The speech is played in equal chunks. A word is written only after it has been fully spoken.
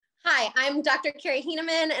Hi, I'm Dr. Karrie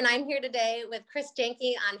Heneman, and I'm here today with Chris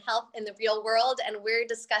Janke on Health in the Real World, and we're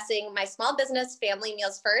discussing my small business, Family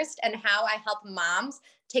Meals First, and how I help moms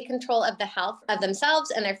take control of the health of themselves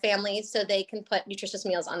and their families so they can put nutritious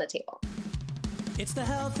meals on the table. It's the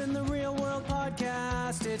Health in the Real World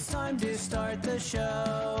podcast. It's time to start the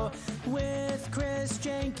show with Chris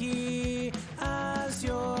Janke as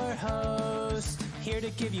your host. Here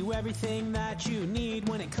to give you everything that you need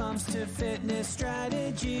when it comes to fitness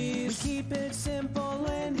strategies. We keep it simple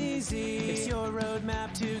and easy. It's your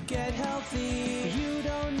roadmap to get healthy. You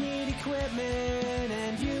don't need equipment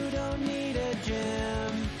and you don't need a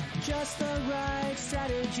gym. Just the right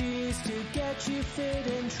strategies to get you fit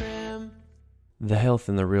and trim. The Health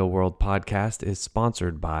in the Real World podcast is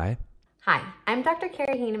sponsored by... Hi, I'm Dr.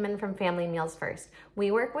 Karrie Heneman from Family Meals First.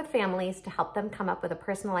 We work with families to help them come up with a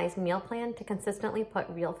personalized meal plan to consistently put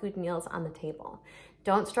real food meals on the table.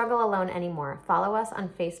 Don't struggle alone anymore. Follow us on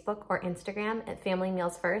Facebook or Instagram at Family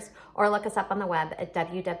Meals First, or look us up on the web at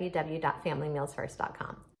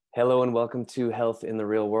www.familymealsfirst.com. Hello and welcome to Health in the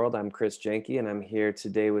Real World. I'm Chris Janke and I'm here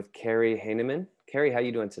today with Karrie Heneman. Karrie, how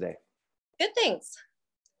you doing today? Good, thanks.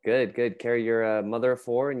 Good. Karrie, you're a mother of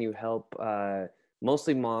four and you help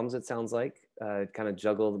mostly moms, it sounds like, kind of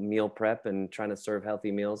juggle meal prep and trying to serve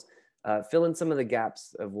healthy meals. Fill in some of the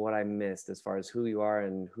gaps of what I missed as far as who you are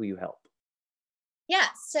and who you help. Yeah,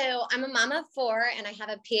 so I'm a mom of four and I have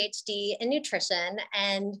a PhD in nutrition.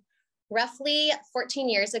 And roughly 14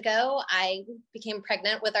 years ago, I became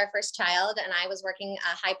pregnant with our first child, and I was working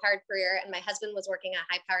a high-powered career and my husband was working a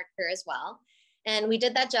high-powered career as well. And we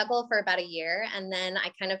did that juggle for about a year. And then I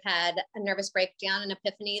kind of had a nervous breakdown and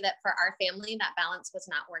epiphany that for our family, that balance was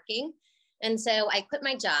not working. And so I quit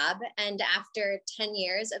my job. And after 10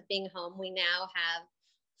 years of being home, we now have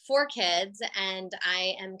 4 kids. And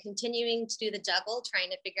I am continuing to do the juggle, trying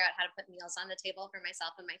to figure out how to put meals on the table for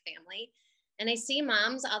myself and my family. And I see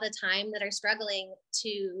moms all the time that are struggling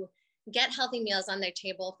to get healthy meals on their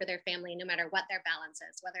table for their family, no matter what their balance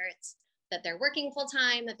is, whether it's that they're working full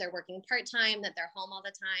time, that they're working part time, that they're home all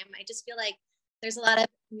the time. I just feel like there's a lot of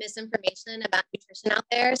misinformation about nutrition out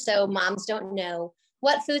there. So moms don't know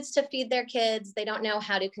what foods to feed their kids. They don't know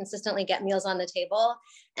how to consistently get meals on the table,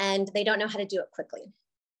 and they don't know how to do it quickly.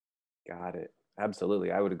 Got it.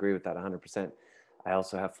 Absolutely. I would agree with that 100%. I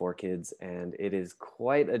also have 4 kids and it is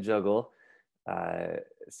quite a juggle.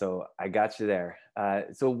 So I got you there.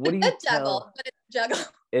 So what do you juggle, but it's a juggle.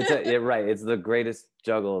 Right. It's the greatest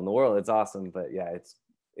juggle in the world. It's awesome, but yeah,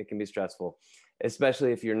 it can be stressful,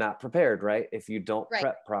 especially if you're not prepared, right? If you don't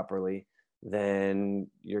prep properly, then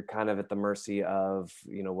you're kind of at the mercy of,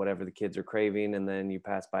 whatever the kids are craving. And then you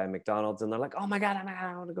pass by a McDonald's and they're like, oh my God,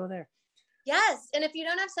 I want to go there. Yes. And if you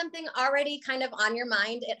don't have something already kind of on your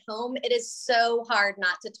mind at home, it is so hard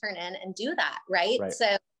not to turn in and do that. Right.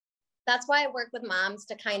 So that's why I work with moms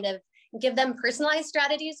to kind of give them personalized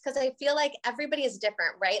strategies, because I feel like everybody is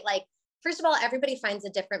different, right? Like, first of all, everybody finds a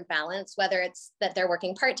different balance, whether it's that they're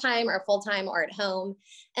working part-time or full-time or at home.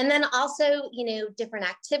 And then also, different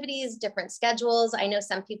activities, different schedules. I know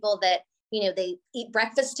some people that, they eat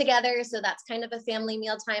breakfast together. So that's kind of a family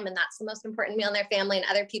meal time, and that's the most important meal in their family. And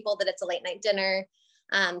other people that it's a late night dinner.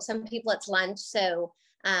 Some people it's lunch. So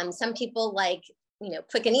some people like,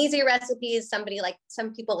 quick and easy recipes. Some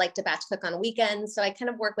people like to batch cook on weekends. So I kind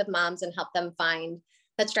of work with moms and help them find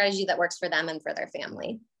that strategy that works for them and for their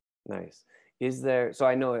family. Nice. So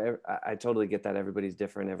I know, I totally get that everybody's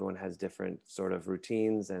different. Everyone has different sort of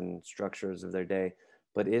routines and structures of their day,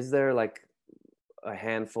 but is there like a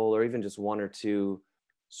handful or even just 1 or 2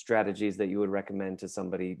 strategies that you would recommend to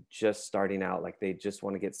somebody just starting out, like they just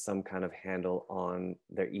want to get some kind of handle on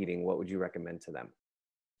their eating? What would you recommend to them?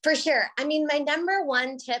 For sure. I mean, my number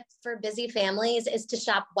 1 tip for busy families is to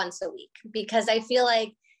shop once a week, because I feel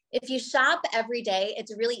like if you shop every day,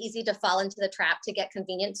 it's really easy to fall into the trap to get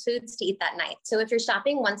convenience foods to eat that night. So if you're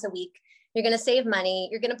shopping once a week, you're going to save money.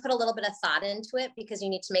 You're going to put a little bit of thought into it, because you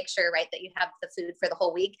need to make sure, right, that you have the food for the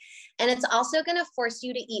whole week. And it's also going to force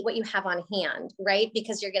you to eat what you have on hand, right?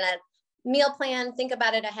 Because you're going to meal plan, think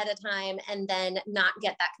about it ahead of time, and then not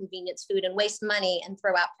get that convenience food and waste money and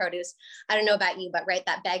throw out produce. I don't know about you, but right,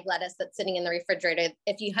 that bag lettuce that's sitting in the refrigerator,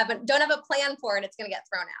 if you don't have a plan for it, it's going to get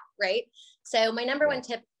thrown out, right? So my number 1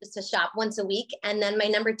 tip is to shop once a week. And then my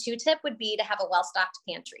number 2 tip would be to have a well-stocked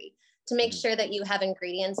pantry, to make sure that you have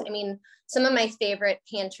ingredients. I mean, some of my favorite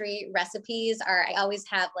pantry recipes are, I always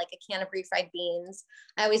have like a can of refried beans.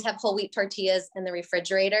 I always have whole wheat tortillas in the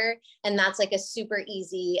refrigerator. And that's like a super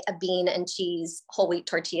easy, a bean and cheese whole wheat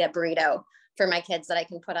tortilla burrito for my kids that I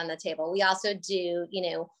can put on the table. We also do,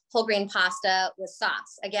 whole grain pasta with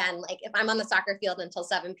sauce. Again, like if I'm on the soccer field until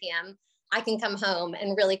 7 p.m., I can come home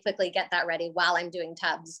and really quickly get that ready while I'm doing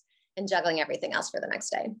tubs and juggling everything else for the next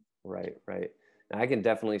day. Right, right. I can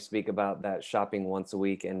definitely speak about that shopping once a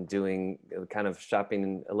week and doing kind of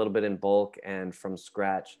shopping a little bit in bulk and from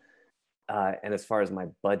scratch. And as far as my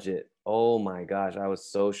budget, oh my gosh, I was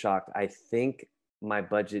so shocked. I think my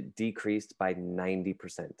budget decreased by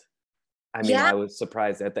 90%. I mean, Yeah. I was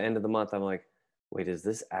surprised at the end of the month. I'm like, wait, is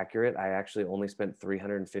this accurate? I actually only spent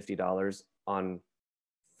 $350 on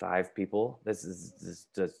 5 people. This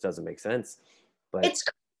just doesn't make sense. But It's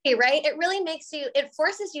crazy, right? It really it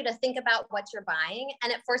forces you to think about what you're buying,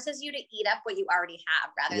 and it forces you to eat up what you already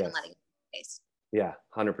have rather than letting it waste. Yeah,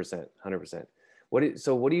 100%, 100%.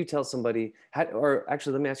 So what do you tell somebody, or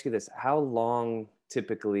actually, let me ask you this. How long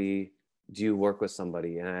typically do you work with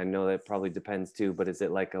somebody? And I know that probably depends too, but is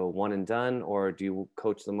it like a one and done, or do you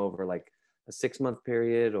coach them over like a 6-month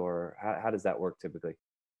period, or how does that work typically?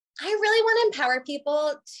 I really want to empower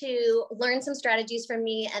people to learn some strategies from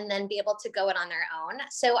me and then be able to go it on their own.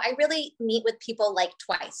 So I really meet with people like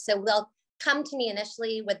twice. So they'll come to me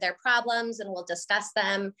initially with their problems and we'll discuss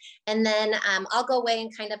them. And then I'll go away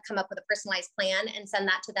and kind of come up with a personalized plan and send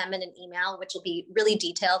that to them in an email, which will be really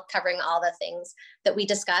detailed, covering all the things that we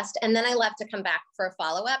discussed. And then I love to come back for a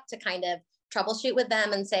follow-up to kind of troubleshoot with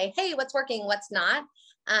them and say, hey, what's working, what's not,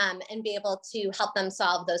 and be able to help them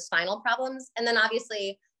solve those final problems. And then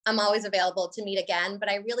obviously, I'm always available to meet again, but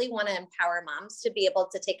I really want to empower moms to be able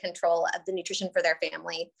to take control of the nutrition for their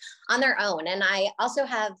family on their own. And I also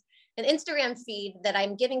have an Instagram feed that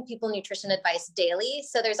I'm giving people nutrition advice daily.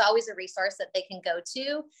 So there's always a resource that they can go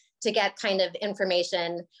to get kind of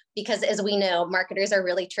information, because as we know, marketers are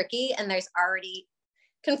really tricky and there's already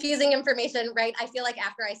confusing information, right? I feel like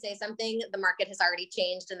after I say something, the market has already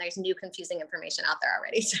changed and there's new confusing information out there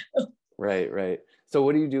already. So. Right, right. So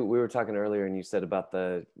what do you do? We were talking earlier and you said about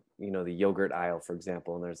the yogurt aisle, for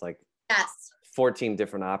example, and there's like 14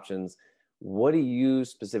 different options. What do you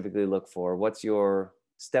specifically look for? What's your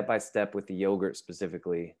step-by-step with the yogurt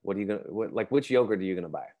specifically? Which yogurt are you going to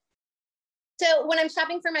buy? So when I'm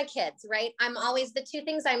shopping for my kids, right, the 2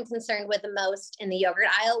 things I'm concerned with the most in the yogurt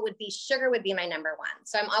aisle would be sugar would be my number one.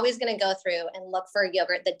 So I'm always going to go through and look for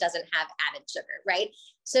yogurt that doesn't have added sugar, right?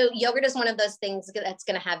 So yogurt is one of those things that's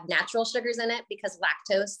going to have natural sugars in it, because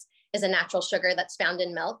lactose is a natural sugar that's found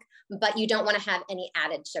in milk, but you don't want to have any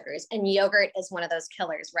added sugars. And yogurt is one of those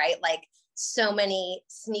killers, right? Like, so many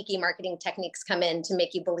sneaky marketing techniques come in to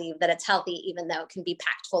make you believe that it's healthy, even though it can be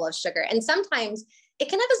packed full of sugar. And sometimes it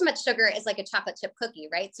can have as much sugar as like a chocolate chip cookie,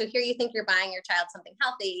 right? So here you think you're buying your child something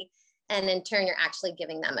healthy, and in turn, you're actually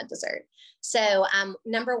giving them a dessert. So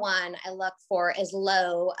number one, I look for as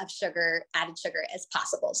low of added sugar as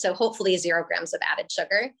possible. So hopefully 0 grams of added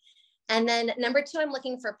sugar. And then number 2, I'm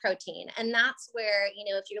looking for protein. And that's where,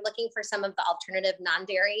 if you're looking for some of the alternative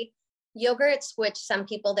non-dairy yogurts, which some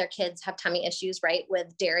people, their kids have tummy issues, right,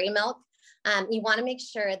 with dairy milk. You want to make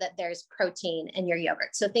sure that there's protein in your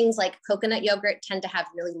yogurt. So things like coconut yogurt tend to have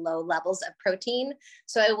really low levels of protein.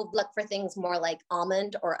 So I will look for things more like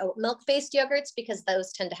almond or oat milk based yogurts, because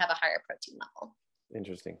those tend to have a higher protein level.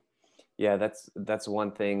 Interesting. Yeah, that's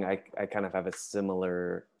one thing. I kind of have a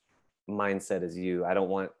similar mindset as you. I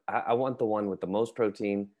want the one with the most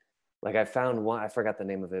protein. Like I found one, I forgot the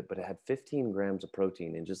name of it, but it had 15 grams of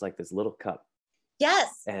protein in just like this little cup.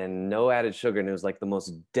 Yes. And no added sugar. And it was like the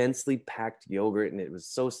most densely packed yogurt. And it was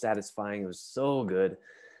so satisfying. It was so good.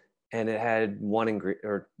 And it had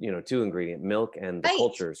 2 ingredient milk and the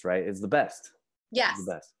cultures, right? It's the best. Yes. It's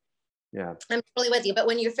the best. Yeah. I'm totally with you. But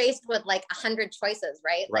when you're faced with like 100 choices,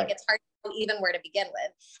 right? Like it's hard to know even where to begin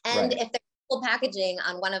with. And if there's full packaging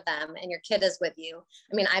on one of them and your kid is with you,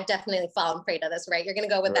 I mean, I've definitely fallen prey to this, right? You're going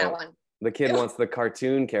to go with that one. The kid wants the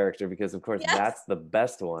cartoon character because, of course, that's the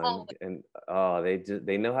best one. Oh. And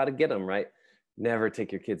they know how to get them, right? Never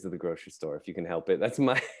take your kids to the grocery store if you can help it. That's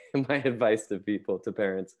my advice to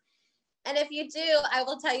parents. And if you do, I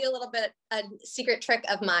will tell you a secret trick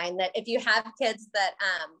of mine, that if you have kids that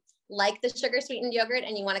like the sugar sweetened yogurt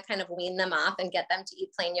and you want to kind of wean them off and get them to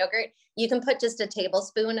eat plain yogurt, you can put just a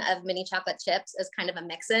tablespoon of mini chocolate chips as kind of a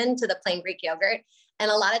mix in to the plain Greek yogurt. And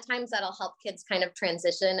a lot of times that'll help kids kind of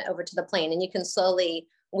transition over to the plain, and you can slowly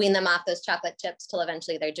wean them off those chocolate chips till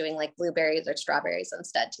eventually they're doing like blueberries or strawberries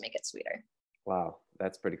instead to make it sweeter. Wow,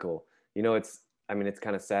 that's pretty cool. It's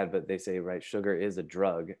kind of sad, but they say, right, sugar is a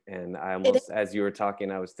drug. And I almost, as you were talking,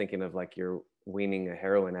 I was thinking of like you're weaning a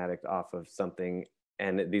heroin addict off of something,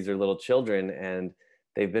 and these are little children and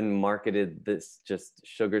they've been marketed this just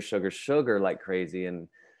sugar like crazy. And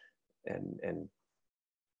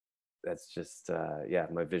that's just,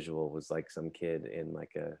 my visual was like some kid in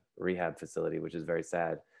like a rehab facility, which is very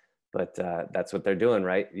sad. but that's what they're doing,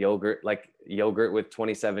 right? Yogurt with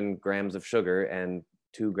 27 grams of sugar and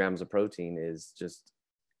 2 grams of protein is just,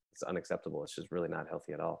 it's unacceptable. It's just really not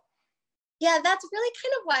healthy at all. Yeah, that's really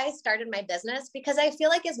kind of why I started my business, because I feel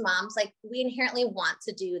like as moms, like we inherently want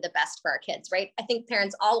to do the best for our kids, right? I think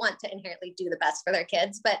parents all want to inherently do the best for their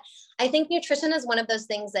kids, but I think nutrition is one of those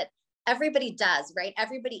things that everybody does, right?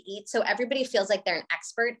 Everybody eats, so everybody feels like they're an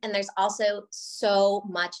expert. And there's also so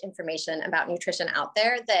much information about nutrition out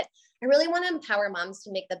there that I really want to empower moms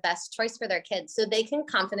to make the best choice for their kids so they can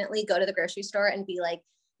confidently go to the grocery store and be like,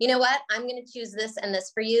 you know what, I'm going to choose this and this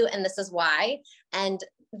for you, and this is why. And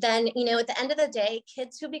then, at the end of the day,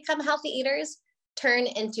 kids who become healthy eaters turn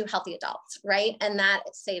into healthy adults, right? And that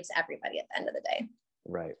saves everybody at the end of the day.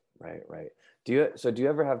 Right. Do you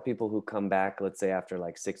ever have people who come back, let's say after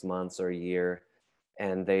like 6 months or a year,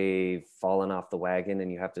 and they've fallen off the wagon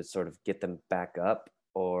and you have to sort of get them back up?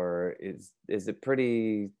 Or is it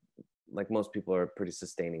pretty, like most people are pretty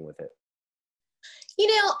sustaining with it?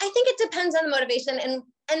 I think it depends on the motivation and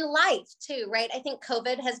life too, right? I think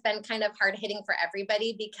COVID has been kind of hard hitting for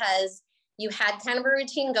everybody because you had kind of a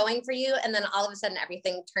routine going for you, and then all of a sudden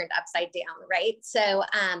everything turned upside down, right? So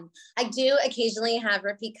I do occasionally have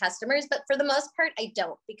repeat customers, but for the most part, I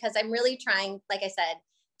don't, because I'm really trying, like I said,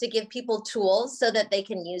 to give people tools so that they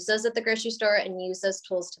can use those at the grocery store and use those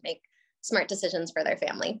tools to make smart decisions for their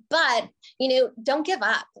family. But, don't give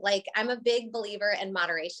up. Like, I'm a big believer in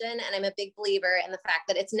moderation, and I'm a big believer in the fact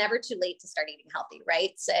that it's never too late to start eating healthy,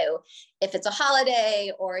 right? So if it's a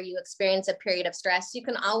holiday or you experience a period of stress, you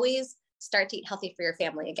can always start to eat healthy for your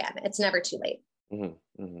family again. It's never too late.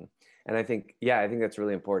 Mm-hmm, mm-hmm. And I think that's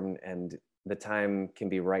really important. And the time can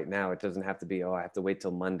be right now. It doesn't have to be, I have to wait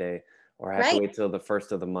till Monday, or I have to wait till the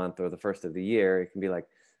first of the month or the first of the year. It can be like,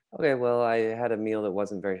 okay, well, I had a meal that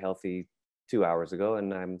wasn't very healthy 2 hours ago,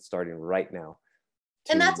 and I'm starting right now.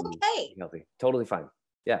 And that's okay. Healthy. Totally fine.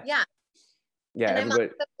 Yeah. Yeah. Yeah. And I'm also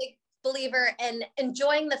a big believer in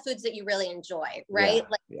enjoying the foods that you really enjoy, right?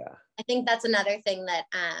 I think that's another thing that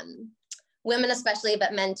women especially,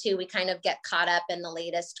 but men too, we kind of get caught up in the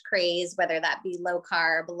latest craze, whether that be low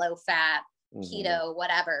carb, low fat, keto,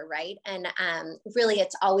 whatever, right? And really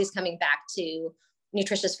it's always coming back to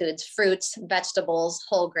nutritious foods, fruits, vegetables,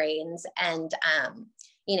 whole grains. And,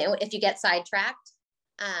 if you get sidetracked,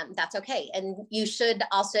 that's okay. And you should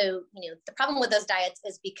also, the problem with those diets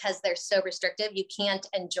is because they're so restrictive, you can't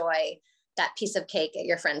enjoy that piece of cake at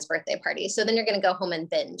your friend's birthday party. So then you're going to go home and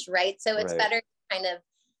binge, right? So it's better to kind of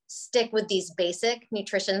stick with these basic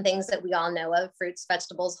nutrition things that we all know of, fruits,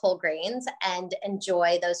 vegetables, whole grains, and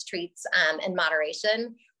enjoy those treats in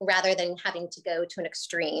moderation, rather than having to go to an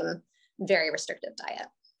extreme, very restrictive diet.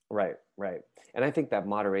 Right. And I think that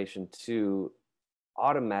moderation too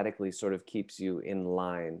automatically sort of keeps you in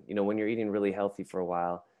line. When you're eating really healthy for a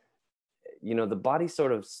while, the body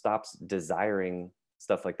sort of stops desiring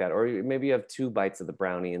stuff like that. Or maybe you have 2 bites of the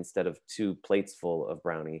brownie instead of 2 plates full of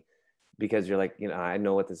brownie, because you're like, I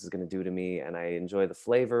know what this is going to do to me, and I enjoy the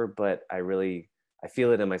flavor, but I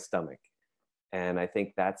feel it in my stomach. And I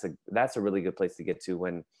think that's a really good place to get to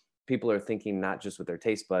when people are thinking not just with their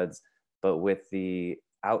taste buds, but with the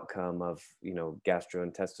outcome of,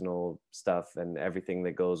 gastrointestinal stuff and everything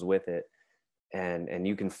that goes with it. And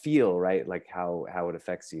you can feel, right, like how it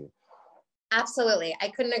affects you. Absolutely. I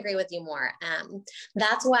couldn't agree with you more.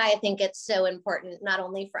 That's why I think it's so important, not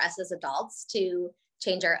only for us as adults to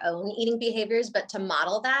change our own eating behaviors, but to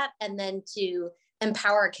model that, and then to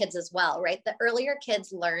empower our kids as well, right? The earlier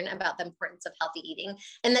kids learn about the importance of healthy eating,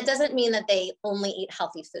 and that doesn't mean that they only eat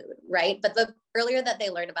healthy food, right? But the earlier that they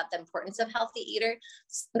learn about the importance of healthy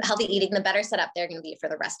eating, the better set up they're going to be for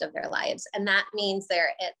the rest of their lives. And that means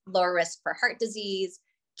they're at lower risk for heart disease,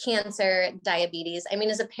 cancer, diabetes. I mean,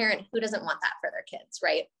 as a parent, who doesn't want that for their kids,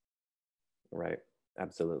 right? Right.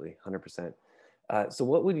 Absolutely. 100%. So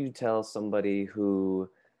what would you tell somebody who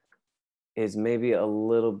is maybe a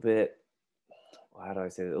little bit, how do I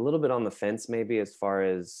say it? A little bit on the fence, maybe, as far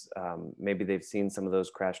as maybe they've seen some of those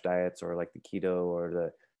crash diets, or like the keto or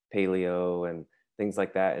the paleo and things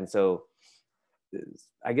like that. And so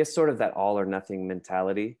I guess sort of that all or nothing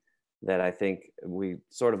mentality that I think we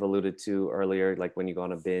sort of alluded to earlier, like when you go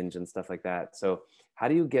on a binge and stuff like that. So how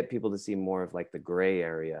do you get people to see more of like the gray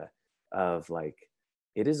area of like,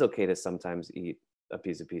 it is okay to sometimes eat a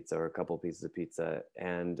piece of pizza or a couple of pieces of pizza,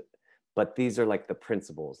 but these are like the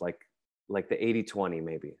principles, like the 80-20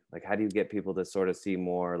 maybe. Like, how do you get people to sort of see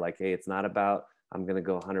more like, hey, it's not about I'm going to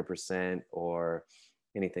go 100% or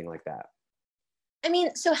anything like that? I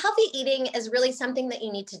mean, so healthy eating is really something that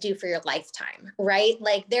you need to do for your lifetime, right?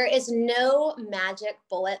 Like there is no magic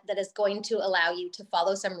bullet that is going to allow you to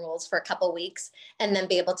follow some rules for a couple weeks and then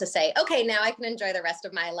be able to say, okay, now I can enjoy the rest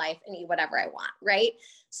of my life and eat whatever I want, right?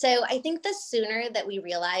 So I think the sooner that we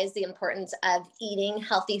realize the importance of eating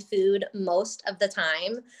healthy food most of the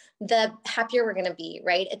time, the happier we're going to be,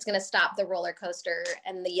 right? It's going to stop the roller coaster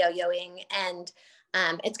and the yo-yoing, and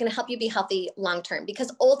it's going to help you be healthy long term,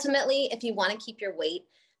 because ultimately, if you want to keep your weight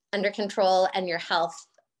under control and your health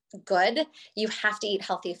good, you have to eat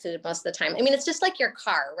healthy food most of the time. I mean, it's just like your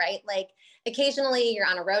car, right? Like occasionally you're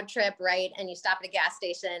on a road trip, right? And you stop at a gas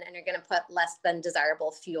station and you're going to put less than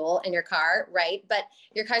desirable fuel in your car, right? But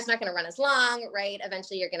your car's not going to run as long, right?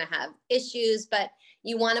 Eventually you're going to have issues, but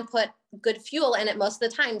you want to put good fuel in it most of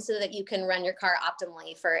the time so that you can run your car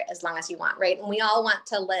optimally for as long as you want, right? And we all want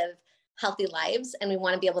to live healthy lives, and we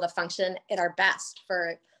want to be able to function at our best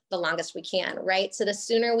for the longest we can, right? So the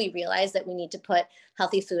sooner we realize that we need to put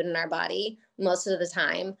healthy food in our body most of the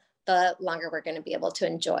time, the longer we're going to be able to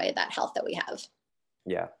enjoy that health that we have.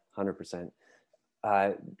 Yeah, 100%.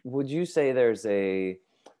 Would you say there's a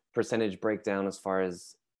percentage breakdown as far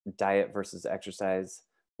as diet versus exercise?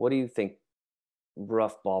 What do you think,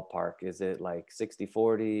 rough ballpark? Is it like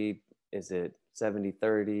 60-40? Is it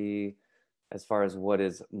 70-30? As far as what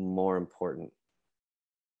is more important?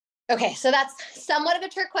 Okay, so that's somewhat of a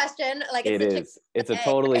trick question. Like It is. It's a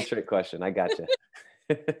totally trick question. I gotcha.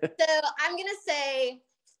 So I'm going to say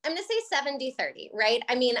 70-30, right?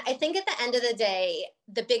 I mean, I think at the end of the day,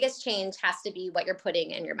 the biggest change has to be what you're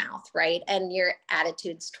putting in your mouth, right? And your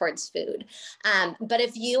attitudes towards food. But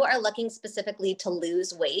if you are looking specifically to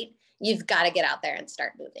lose weight, you've got to get out there and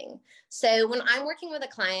start moving. So when I'm working with a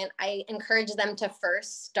client, I encourage them to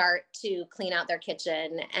first start to clean out their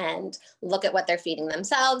kitchen and look at what they're feeding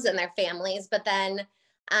themselves and their families. But then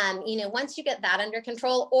once you get that under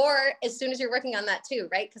control, or as soon as you're working on that too,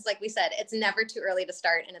 right? Because like we said, it's never too early to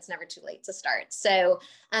start and it's never too late to start. So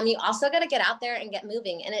you also got to get out there and get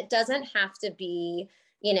moving. And it doesn't have to be,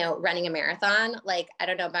 running a marathon. Like, I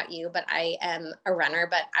don't know about you, but I am a runner,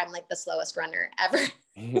 but I'm like the slowest runner ever.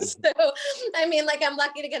 So, I mean, like I'm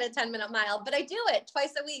lucky to get a 10-minute mile, but I do it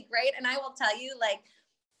twice a week, right? And I will tell you, like,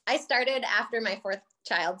 I started after my fourth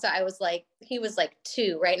child. So he was like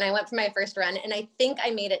 2, right? And I went for my first run and I think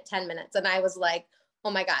I made it 10 minutes. And I was like,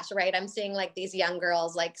 oh my gosh, right? I'm seeing like these young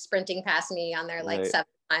girls like sprinting past me on their like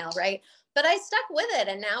 7-mile, right? But I stuck with it.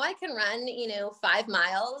 And now I can run, 5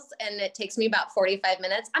 miles and it takes me about 45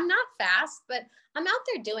 minutes. I'm not fast, but I'm out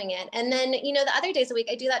there doing it. And then, the other days a week,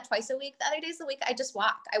 I do that twice a week. The other days a week, I just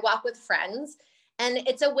walk. I walk with friends. And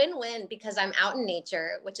it's a win-win because I'm out in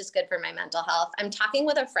nature, which is good for my mental health. I'm talking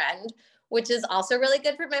with a friend, which is also really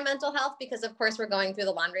good for my mental health because, of course, we're going through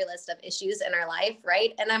the laundry list of issues in our life,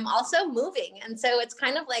 right? And I'm also moving. And so it's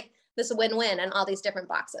kind of like this win-win in all these different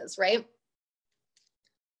boxes, right?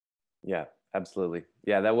 Yeah, absolutely.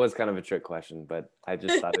 Yeah, that was kind of a trick question, but I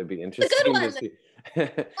just thought it'd be interesting to see.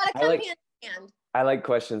 I like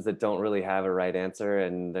questions that don't really have a right answer,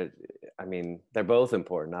 and they're both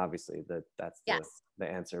important. Obviously, that's the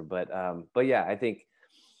answer. But yeah, I think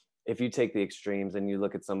if you take the extremes and you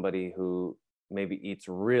look at somebody who maybe eats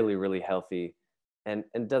really, really healthy and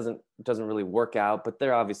doesn't really work out, but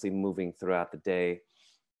they're obviously moving throughout the day,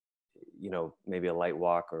 maybe a light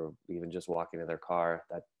walk or even just walking to their car,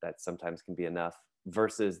 that sometimes can be enough,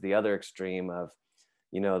 versus the other extreme of,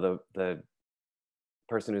 the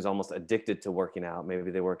person who's almost addicted to working out.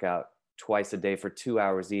 Maybe they work out twice a day for 2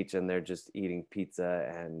 hours each and they're just eating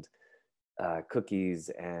pizza and cookies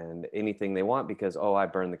and anything they want because, I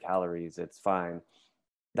burn the calories, it's fine.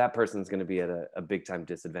 That person's going to be at a big time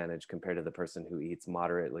disadvantage compared to the person who eats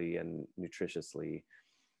moderately and nutritiously.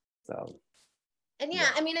 So, and yeah,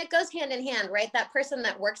 I mean, it goes hand in hand, right? That person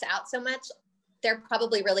that works out so much, they're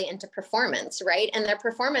probably really into performance, right? And their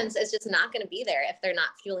performance is just not going to be there if they're not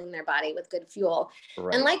fueling their body with good fuel.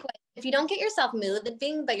 Right. And likewise, if you don't get yourself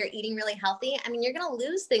moving, but you're eating really healthy, I mean, you're going to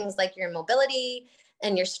lose things like your mobility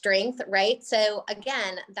and your strength, right? So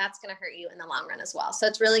again, that's going to hurt you in the long run as well. So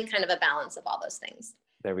it's really kind of a balance of all those things.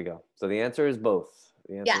 There we go. So the answer is both.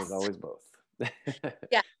 The answer is always both.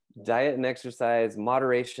 Yeah. Diet and exercise,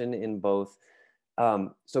 moderation in both.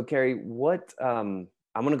 So Karrie, what, I'm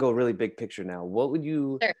going to go really big picture now. What would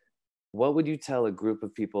you tell a group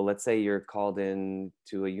of people? Let's say you're called in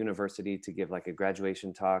to a university to give like a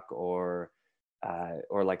graduation talk or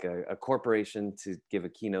like a corporation to give a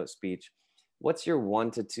keynote speech. What's your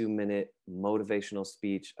 1 to 2 minute motivational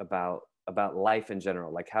speech about life in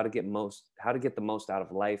general? Like how to get the most out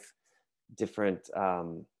of life, different,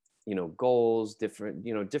 goals,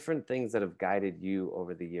 different things that have guided you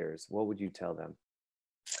over the years. What would you tell them?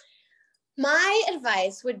 My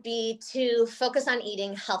advice would be to focus on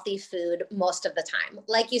eating healthy food most of the time.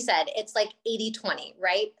 Like you said, it's like 80-20,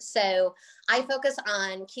 right? So I focus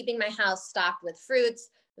on keeping my house stocked with fruits,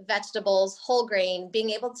 vegetables, whole grain, being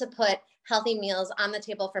able to put healthy meals on the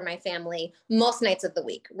table for my family most nights of the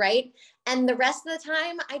week, right? And the rest of the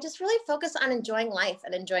time, I just really focus on enjoying life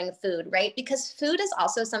and enjoying food, right? Because food is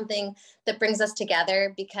also something that brings us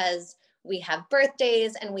together, because we have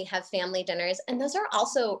birthdays and we have family dinners, and those are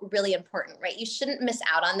also really important, right? You shouldn't miss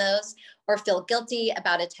out on those or feel guilty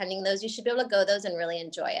about attending those. You should be able to go those and really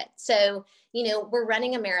enjoy it. So, we're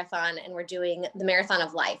running a marathon and we're doing the marathon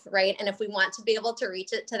of life, right? And if we want to be able to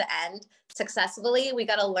reach it to the end successfully, we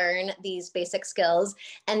got to learn these basic skills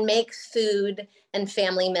and make food and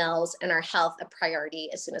family meals and our health a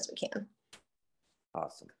priority as soon as we can.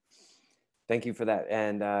 Awesome. Thank you for that.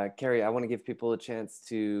 And Karrie, I want to give people a chance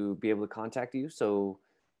to be able to contact you. So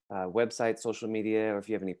website, social media, or if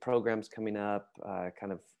you have any programs coming up,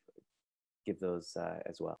 kind of give those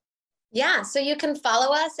as well. Yeah, so you can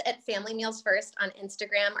follow us at Family Meals First on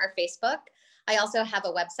Instagram or Facebook. I also have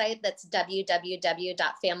a website that's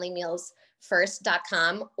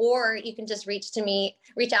www.familymealsfirst.com, or you can just reach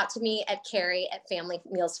out to me at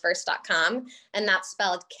Karrie@familymealsfirst.com, and that's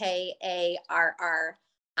spelled Karrie.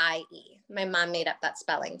 My mom made up that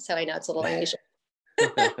spelling, so I know it's a little unusual.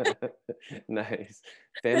 Nice.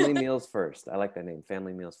 Family Meals First. I like that name,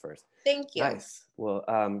 Family Meals First. Thank you. Nice. Well,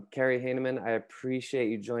 Karrie Heneman, I appreciate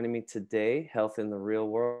you joining me today, Health in the Real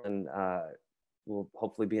World, and we'll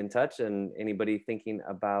hopefully be in touch. And anybody thinking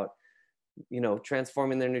about,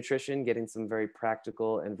 transforming their nutrition, getting some very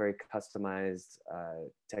practical and very customized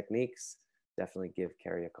techniques, definitely give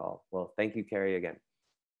Karrie a call. Well, thank you, Karrie, again.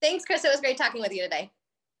 Thanks, Chris. It was great talking with you today.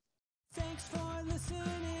 Thanks for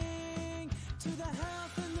listening to the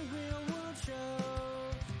Health in the Real World show.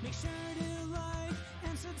 Make sure to like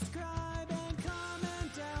and subscribe and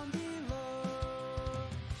comment down below.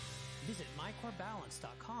 Visit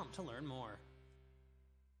mycorebalance.com to learn more.